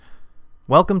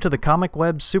Welcome to the Comic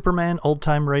Web Superman Old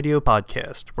Time Radio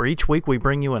Podcast, where each week we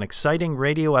bring you an exciting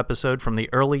radio episode from the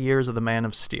early years of the Man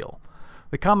of Steel.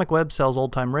 The Comic Web sells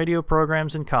old-time radio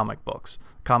programs and comic books.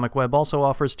 Comic Web also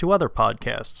offers two other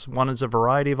podcasts. One is a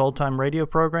variety of old-time radio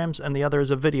programs, and the other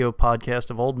is a video podcast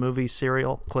of old movies,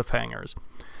 serial cliffhangers.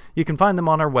 You can find them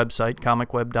on our website,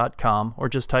 comicweb.com, or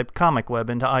just type Comic Web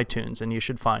into iTunes and you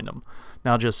should find them.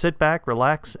 Now just sit back,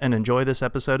 relax, and enjoy this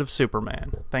episode of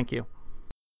Superman. Thank you.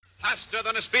 Faster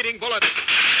than a speeding bullet.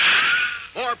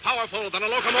 More powerful than a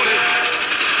locomotive.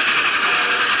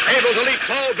 Able to leap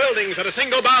tall buildings at a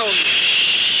single bound.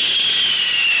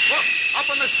 Look, up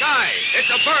in the sky.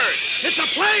 It's a bird. It's a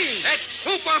plane. It's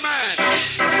Superman.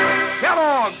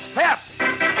 Kellogg's Pep.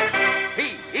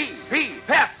 P-E-P,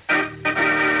 Pep.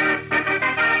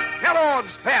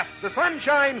 Kellogg's Pep, the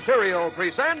Sunshine Cereal,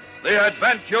 presents The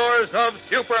Adventures of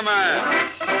Superman.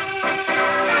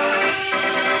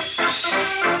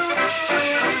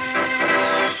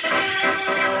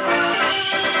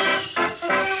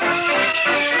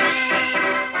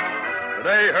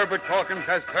 Today, Herbert Calkins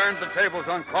has turned the tables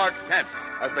on Clark Kent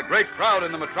as the great crowd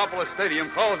in the Metropolis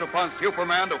Stadium calls upon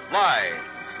Superman to fly,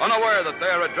 unaware that they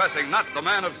are addressing not the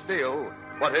Man of Steel,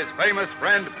 but his famous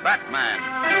friend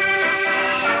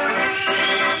Batman.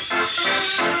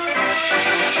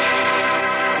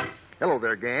 Hello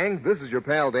there, gang. This is your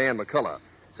pal Dan McCullough.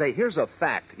 Say, here's a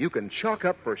fact you can chalk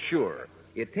up for sure.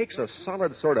 It takes a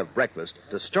solid sort of breakfast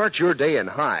to start your day in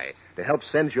high, to help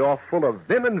send you off full of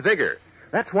vim and vigor.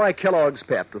 That's why Kellogg's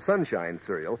Pep, the Sunshine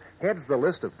Cereal, heads the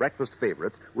list of breakfast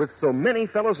favorites with so many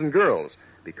fellows and girls.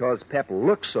 Because Pep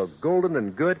looks so golden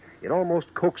and good, it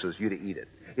almost coaxes you to eat it.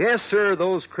 Yes, sir,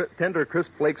 those tender,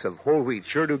 crisp flakes of whole wheat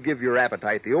sure do give your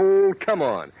appetite the old come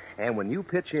on. And when you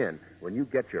pitch in, when you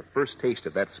get your first taste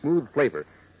of that smooth flavor,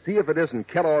 see if it isn't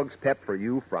Kellogg's Pep for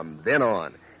you from then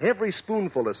on. Every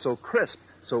spoonful is so crisp,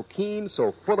 so keen,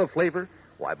 so full of flavor.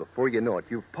 Why, before you know it,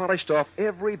 you've polished off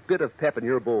every bit of pep in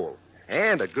your bowl.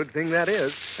 And a good thing that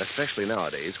is, especially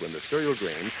nowadays when the cereal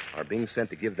grains are being sent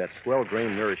to give that swell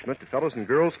grain nourishment to fellows and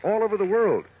girls all over the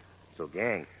world. So,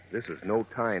 gang, this is no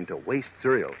time to waste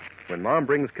cereal. When Mom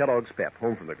brings Kellogg's Pep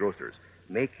home from the grocer's,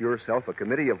 make yourself a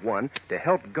committee of one to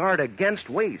help guard against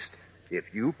waste. If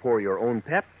you pour your own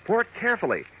pep, pour it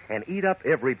carefully and eat up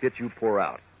every bit you pour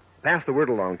out. Pass the word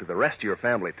along to the rest of your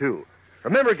family, too.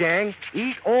 Remember, gang,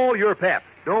 eat all your pep.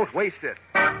 Don't waste it.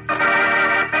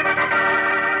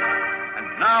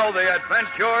 Now, the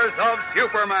Adventures of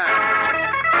Superman.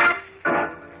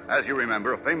 As you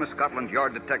remember, a famous Scotland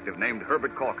Yard detective named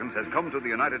Herbert Calkins has come to the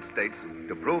United States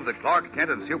to prove that Clark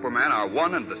Kent and Superman are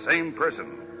one and the same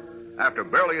person. After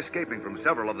barely escaping from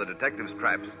several of the detective's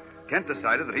traps, Kent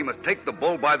decided that he must take the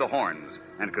bull by the horns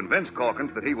and convince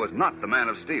Calkins that he was not the Man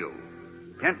of Steel.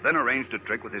 Kent then arranged a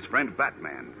trick with his friend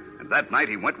Batman, and that night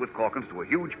he went with Calkins to a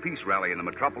huge peace rally in the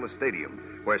Metropolis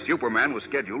Stadium, where Superman was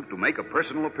scheduled to make a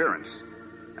personal appearance.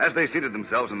 As they seated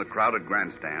themselves in the crowded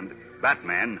grandstand,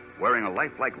 Batman, wearing a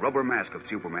lifelike rubber mask of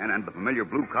Superman and the familiar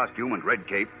blue costume and red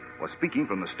cape, was speaking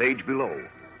from the stage below.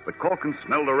 But Calkins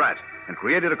smelled a rat and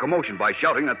created a commotion by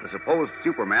shouting that the supposed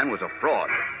Superman was a fraud.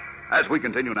 As we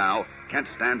continue now, Kent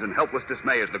stands in helpless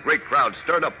dismay as the great crowd,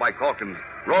 stirred up by Calkins,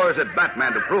 roars at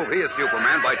Batman to prove he is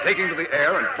Superman by taking to the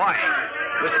air and flying.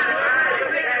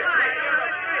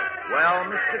 Well,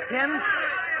 Mr. Kent,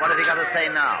 what have you got to say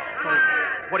now?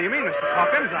 What do you mean, Mr.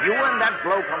 Calkins? You and that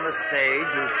bloke on the stage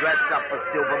who's dressed up as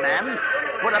Superman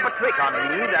put up a trick on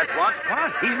me, that's what.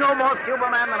 What? He's no more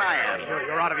Superman than I am.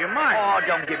 You're out of your mind. Oh,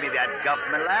 don't give me that guff,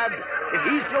 my lad. If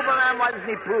he's Superman, why doesn't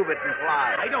he prove it and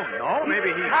fly? I don't know.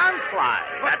 Maybe he can't fly.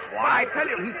 That's I why. tell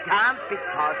you... He can't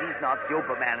because he's not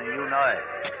Superman, and you know it.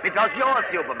 Because you're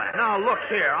Superman. Now, look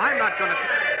here. I'm not going to...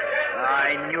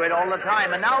 I knew it all the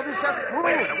time, and now this has proved.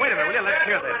 Wait a minute, will you? Let's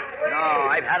hear this. No,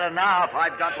 I've had enough.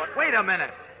 I've got what... Wait a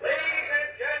minute. Ladies and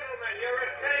gentlemen, your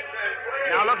attention, please.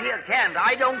 Now, look here, Kent.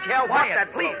 I don't care what Quiet, that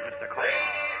please, bloke... Mr. Ladies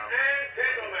Calkins. and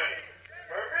gentlemen,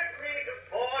 permit me to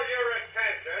call your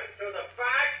attention to the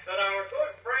fact that our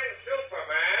good friend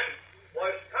Superman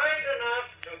was kind enough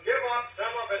to give up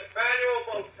some of his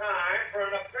valuable time for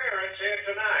an appearance here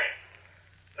tonight.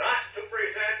 Not to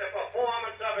present a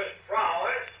performance of his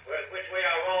prowess, with which we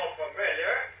are all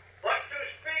familiar, but to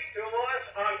speak to us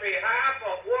on behalf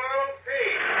of world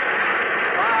peace.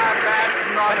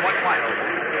 That's not what...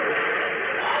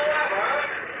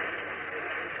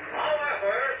 However,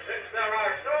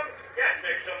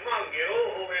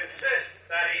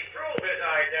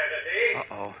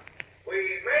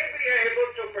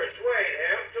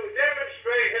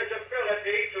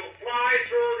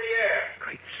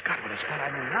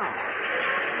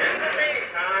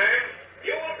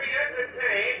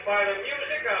 by the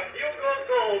music of Hugo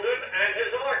Golden and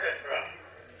his orchestra.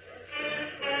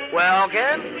 Well,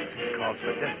 Ken? Calls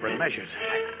for desperate measures.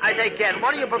 I say, Ken,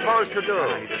 what do you propose to do?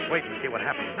 You just wait and see what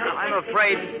happens. Now, I'm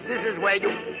afraid this is where you...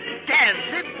 Ken,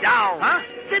 sit down. Huh?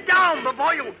 Sit down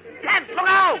before you... Ken, look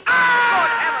out!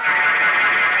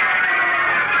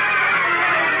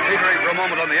 Teetering for a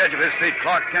moment on the edge of his seat,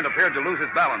 Clark Kent appeared to lose his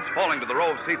balance, falling to the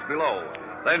row of seats below.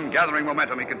 Then, gathering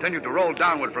momentum, he continued to roll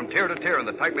downward from tier to tier in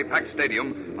the tightly packed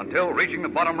stadium until, reaching the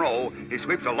bottom row, he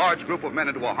sweeps a large group of men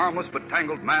into a harmless but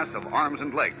tangled mass of arms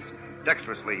and legs.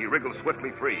 Dexterously, he wriggles swiftly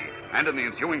free, and in the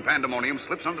ensuing pandemonium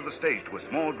slips onto the stage to a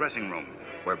small dressing room,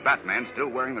 where Batman, still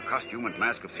wearing the costume and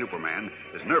mask of Superman,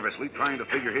 is nervously trying to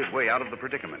figure his way out of the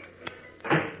predicament.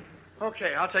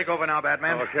 Okay, I'll take over now,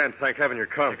 Batman. Oh, Ken, thank heaven you're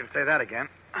come. You can say that again.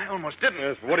 I almost didn't.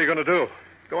 Yes, but what are you going to do?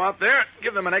 Go out there,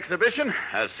 give them an exhibition.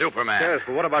 As Superman. Yes,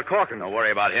 but what about Corkin? Don't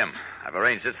worry about him. I've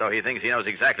arranged it so he thinks he knows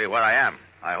exactly where I am.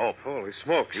 I hope. Holy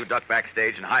smokes. You duck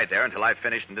backstage and hide there until I've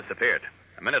finished and disappeared.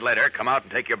 A minute later, come out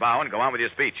and take your bow and go on with your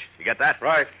speech. You get that?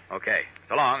 Right. Okay.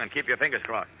 So long, and keep your fingers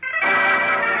crossed.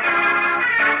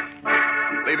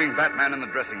 Leaving Batman in the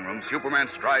dressing room, Superman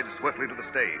strides swiftly to the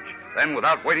stage. Then,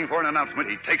 without waiting for an announcement,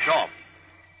 he takes off.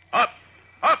 Up!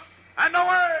 Up! And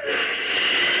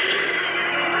away!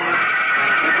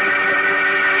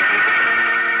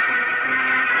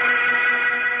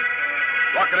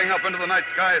 Rocketing up into the night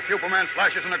sky, Superman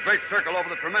flashes in a great circle over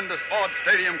the tremendous, awed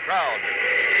stadium crowd.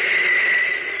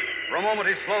 For a moment,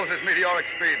 he slows his meteoric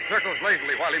speed, circles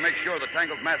lazily while he makes sure the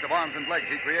tangled mass of arms and legs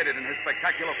he created in his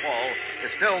spectacular fall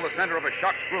is still the center of a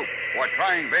shocked group who are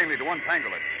trying vainly to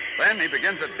untangle it. Then he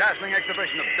begins a dazzling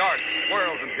exhibition of darts,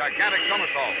 swirls, and gigantic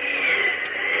somersaults.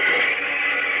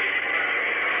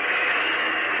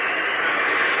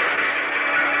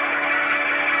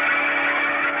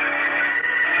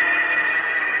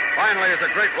 Finally, as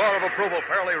a great roar of approval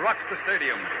fairly rocks the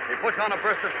stadium, he puts on a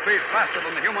burst of speed faster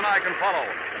than the human eye can follow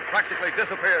and practically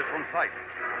disappears from sight.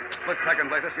 A split second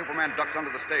later, Superman ducks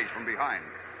onto the stage from behind.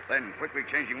 Then, quickly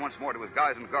changing once more to his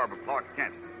guise and garb of Clark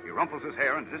Kent, he rumples his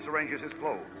hair and disarranges his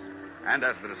clothes. And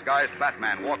as the disguised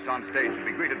Batman walks on stage to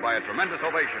be greeted by a tremendous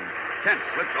ovation, Kent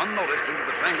slips unnoticed into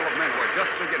the tangle of men who are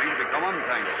just beginning to become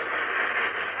untangled.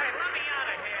 Hey, let me out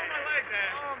of here. I like that.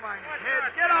 Oh, my head.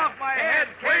 Get off my head,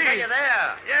 please. Are you there?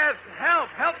 Yes,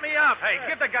 help. Help me up. Hey,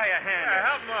 give the guy a hand. Yeah,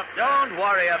 help him up. Don't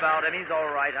worry about him. He's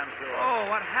all right, I'm sure. Oh,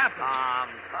 what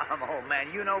happened? Come, old man.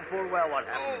 You know full well what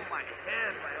happened. Oh, my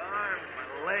head, my arms, my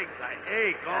legs. I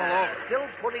ache all over. Still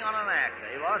putting on an act,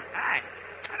 eh, what? Act?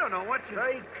 I don't know what you...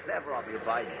 Very clever of you,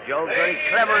 by Jove. Very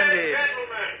clever indeed.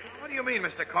 Gentlemen, What do you mean,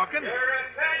 Mr. Corkin? your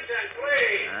attention,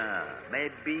 please.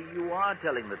 Maybe you are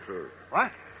telling the truth.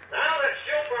 What? Now that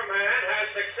Superman has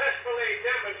successfully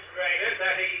demonstrated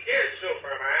that he is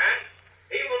Superman,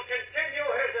 he will continue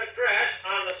his address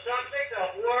on the subject of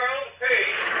world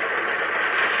peace.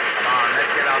 Come on,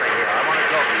 let's get out of here. I want to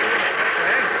talk to you.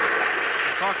 Okay.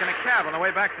 I'm talking a cab on the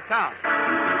way back to town.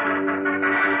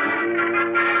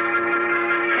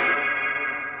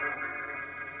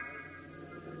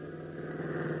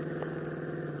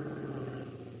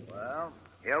 Well,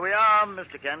 here we are,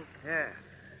 Mr. Kent. Yes.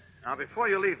 Now, before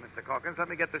you leave, Mr. Corkins, let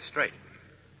me get this straight.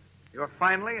 You're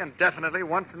finally and definitely,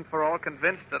 once and for all,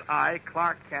 convinced that I,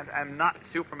 Clark Kent, am not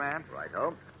Superman?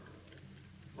 Righto.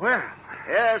 Well,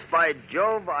 Yes, by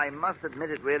Jove, I must admit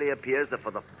it really appears that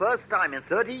for the first time in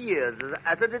 30 years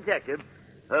as a detective,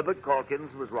 Herbert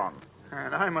Calkins was wrong.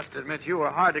 and I must admit you were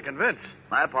hard to convince.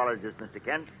 My apologies, Mr.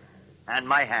 Kent. And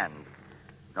my hand.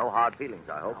 No hard feelings,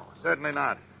 I hope. Certainly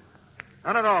not.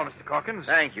 None at all, Mr. Calkins.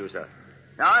 Thank you, sir.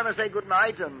 Now I must say good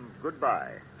night and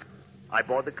goodbye. I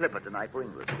board the Clipper tonight for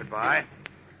England. Goodbye.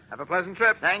 Have a pleasant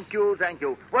trip. Thank you, thank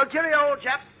you. Well, cheerio, old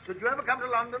chap. Should you ever come to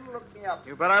London, look me up.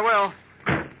 You bet I will.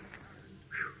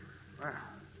 Well,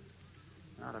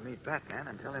 now to meet Batman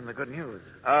and tell him the good news.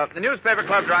 The newspaper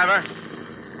club driver.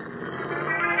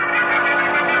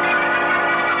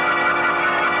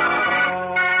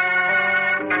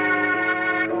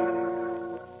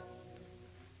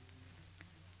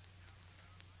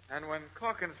 And when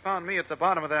Calkins found me at the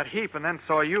bottom of that heap and then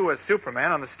saw you as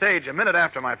Superman on the stage a minute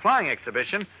after my flying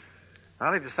exhibition,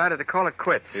 well, he decided to call it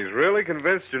quits. He's really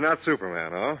convinced you're not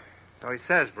Superman, huh? So he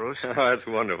says, Bruce. Oh, that's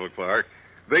wonderful, Clark.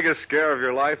 Biggest scare of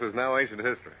your life is now ancient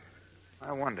history.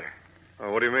 I wonder.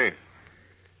 Oh, what do you mean?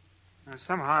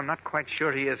 Somehow I'm not quite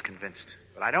sure he is convinced,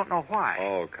 but I don't know why.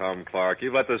 Oh, come, Clark.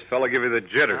 You let this fella give you the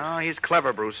jitters. Oh, he's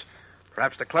clever, Bruce.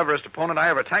 Perhaps the cleverest opponent I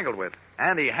ever tangled with.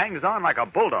 And he hangs on like a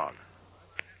bulldog.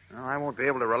 Well, I won't be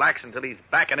able to relax until he's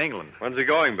back in England. When's he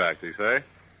going back, did he say?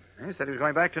 He said he was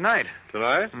going back tonight.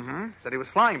 Tonight? Mm-hmm. Said he was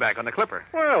flying back on the Clipper.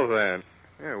 Well, then.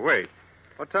 Yeah, wait.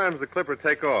 What time's the Clipper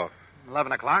take off?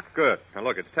 11 o'clock. Good. Now,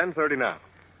 look, it's 10:30 now.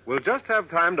 We'll just have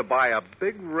time to buy a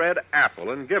big red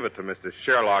apple and give it to Mr.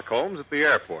 Sherlock Holmes at the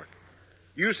airport.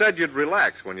 You said you'd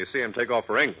relax when you see him take off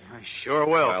for England. I sure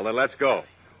will. Well, then let's go.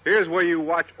 Here's where you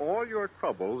watch all your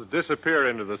troubles disappear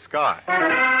into the sky.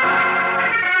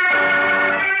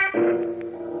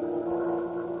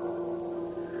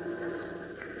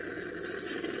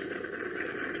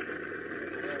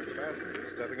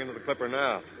 Passengers stepping into the Clipper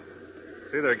now.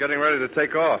 See, they're getting ready to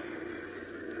take off.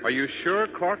 Are you sure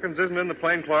Corkins isn't in the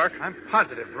plane, Clark? I'm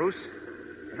positive, Bruce.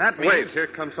 And that means... Wait, here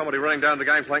comes somebody running down the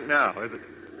gangplank now. Is it?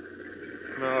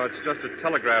 No, it's just a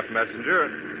telegraph messenger.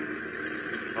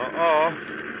 Uh-oh.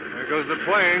 There goes the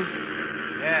plane.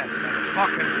 Yes, and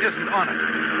Hawkins isn't on it.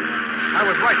 I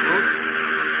was right, Bruce.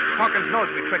 Hawkins knows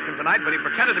we tricked him tonight, but he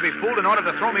pretended to be fooled in order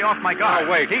to throw me off my guard.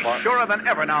 Oh, wait, He's Clark. surer than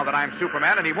ever now that I'm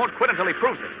Superman, and he won't quit until he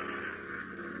proves it.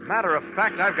 Matter of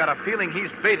fact, I've got a feeling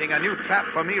he's baiting a new trap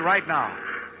for me right now.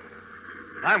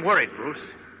 I'm worried, Bruce.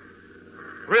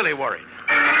 Really worried.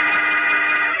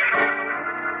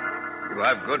 You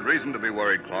have good reason to be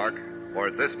worried, Clark. For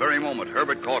at this very moment,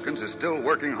 Herbert Calkins is still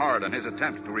working hard on his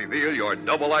attempt to reveal your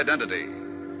double identity.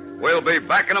 We'll be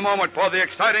back in a moment for the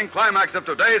exciting climax of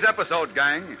today's episode,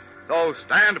 gang. So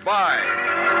stand by.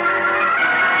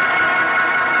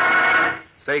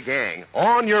 Say, gang,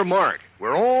 on your mark.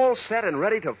 We're all set and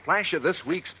ready to flash you this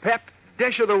week's Pep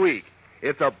Dish of the Week.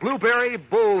 It's a blueberry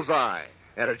bullseye.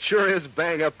 And it sure is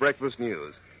bang-up breakfast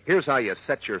news. Here's how you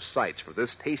set your sights for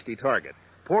this tasty target.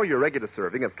 Pour your regular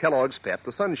serving of Kellogg's Pep,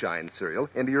 the Sunshine cereal,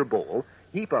 into your bowl.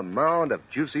 Heap a mound of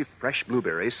juicy, fresh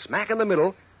blueberries smack in the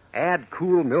middle. Add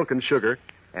cool milk and sugar.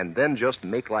 And then just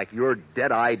make like you're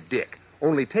Dead-Eye Dick.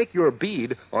 Only take your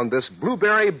bead on this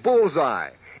blueberry bullseye.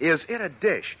 Is it a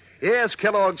dish? Yes,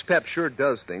 Kellogg's Pep sure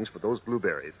does things for those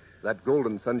blueberries. That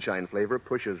golden sunshine flavor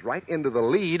pushes right into the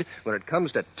lead when it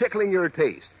comes to tickling your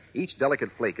taste. Each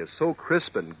delicate flake is so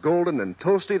crisp and golden and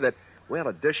toasty that, well,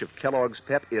 a dish of Kellogg's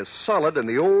Pep is solid in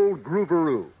the old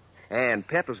groovaroo. And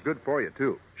Pep is good for you,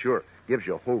 too. Sure, gives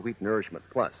you whole wheat nourishment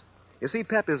plus. You see,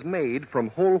 Pep is made from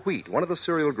whole wheat, one of the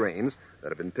cereal grains that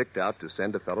have been picked out to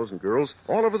send to fellows and girls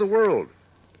all over the world.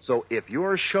 So if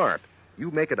you're sharp, you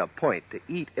make it a point to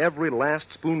eat every last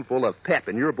spoonful of Pep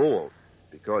in your bowl,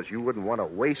 because you wouldn't want to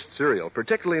waste cereal,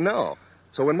 particularly now.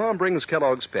 So when Mom brings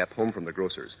Kellogg's Pep home from the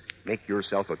grocer's, make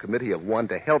yourself a committee of one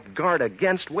to help guard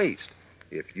against waste.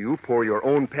 If you pour your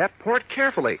own Pep, pour it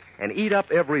carefully and eat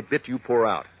up every bit you pour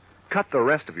out. Cut the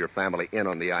rest of your family in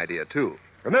on the idea, too.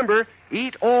 Remember,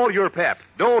 eat all your Pep.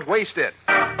 Don't waste it.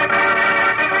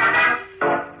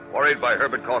 Worried by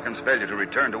Herbert Calkins' failure to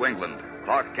return to England,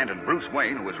 Clark Kent and Bruce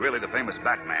Wayne, who was really the famous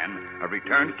Batman, have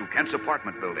returned to Kent's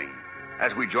apartment building.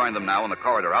 As we join them now in the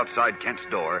corridor outside Kent's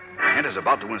door, Kent is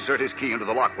about to insert his key into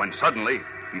the lock when suddenly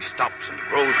he stops and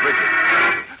grows rigid.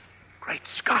 Great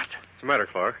Scott. What's the matter,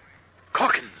 Clark?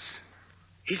 Calkins.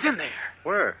 He's in there.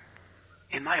 Where?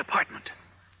 In my apartment.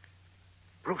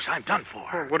 Bruce, I'm done for.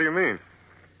 Oh, what do you mean?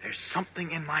 There's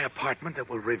something in my apartment that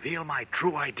will reveal my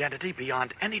true identity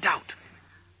beyond any doubt.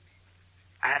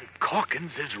 And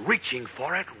Calkins is reaching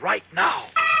for it right now.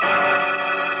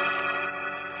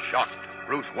 Shocked,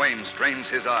 Bruce Wayne strains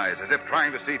his eyes as if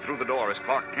trying to see through the door as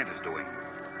Clark Kent is doing.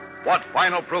 What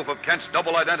final proof of Kent's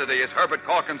double identity is Herbert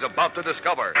Calkins about to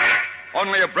discover?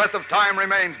 Only a breath of time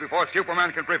remains before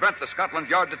Superman can prevent the Scotland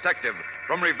Yard detective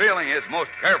from revealing his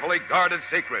most carefully guarded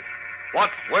secret.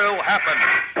 What will happen?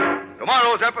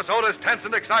 Tomorrow's episode is tense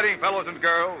and exciting, fellows and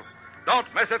girls. Don't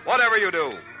miss it, whatever you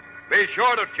do. Be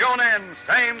sure to tune in,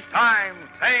 same time,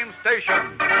 same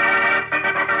station.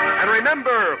 And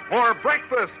remember, for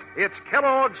breakfast, it's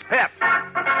Kellogg's Pep.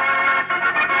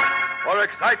 For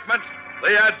excitement,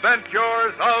 the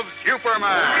adventures of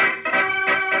Superman.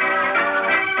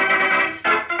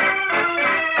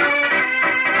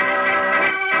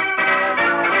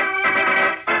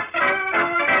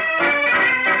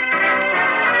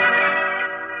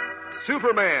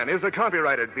 Superman is a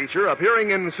copyrighted feature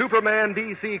appearing in Superman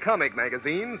DC comic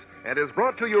magazines and is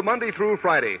brought to you Monday through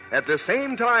Friday at the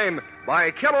same time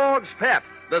by Kellogg's Pep,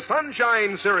 the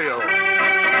Sunshine cereal.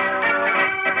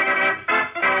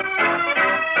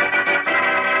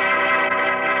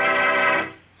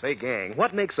 Say, gang,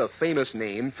 what makes a famous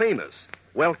name famous?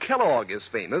 Well, Kellogg is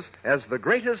famous as the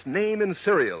greatest name in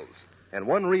cereals. And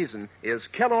one reason is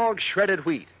Kellogg's shredded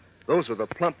wheat. Those are the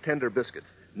plump, tender biscuits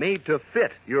made to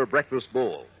fit your breakfast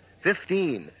bowl.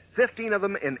 15 of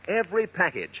them in every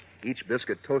package. Each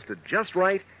biscuit toasted just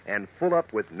right and full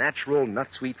up with natural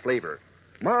nut-sweet flavor.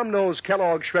 Mom knows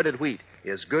Kellogg's shredded wheat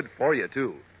is good for you,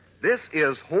 too. This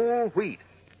is whole wheat.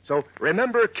 So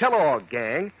remember Kellogg,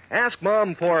 gang. Ask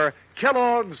Mom for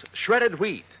Kellogg's Shredded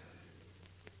Wheat.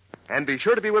 And be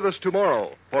sure to be with us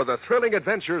tomorrow for the thrilling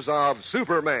adventures of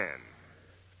Superman.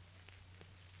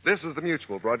 This is the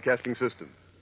Mutual Broadcasting System.